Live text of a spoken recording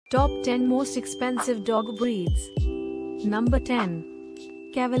Top 10 most expensive dog breeds. Number 10.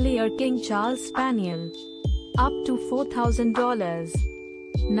 Cavalier King Charles Spaniel. Up to $4,000.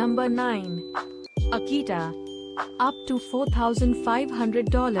 Number 9. Akita. Up to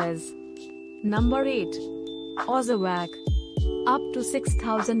 $4,500. Number 8. Ozark. Up to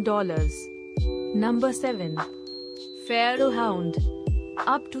 $6,000. Number 7. Pharaoh Hound.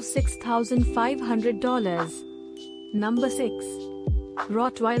 Up to $6,500. Number 6.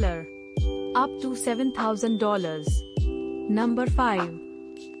 Rottweiler. Up to $7,000. Number 5.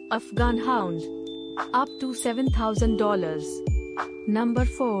 Afghan Hound. Up to $7,000. Number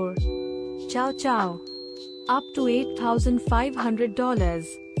 4. Chow Chow. Up to $8,500.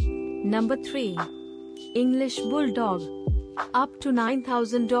 Number 3. English Bulldog. Up to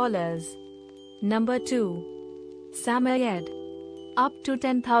 $9,000. Number 2. Samoyed. Up to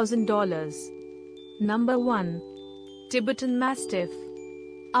 $10,000. Number 1. Tibetan Mastiff.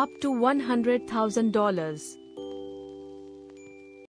 Up to $100,000.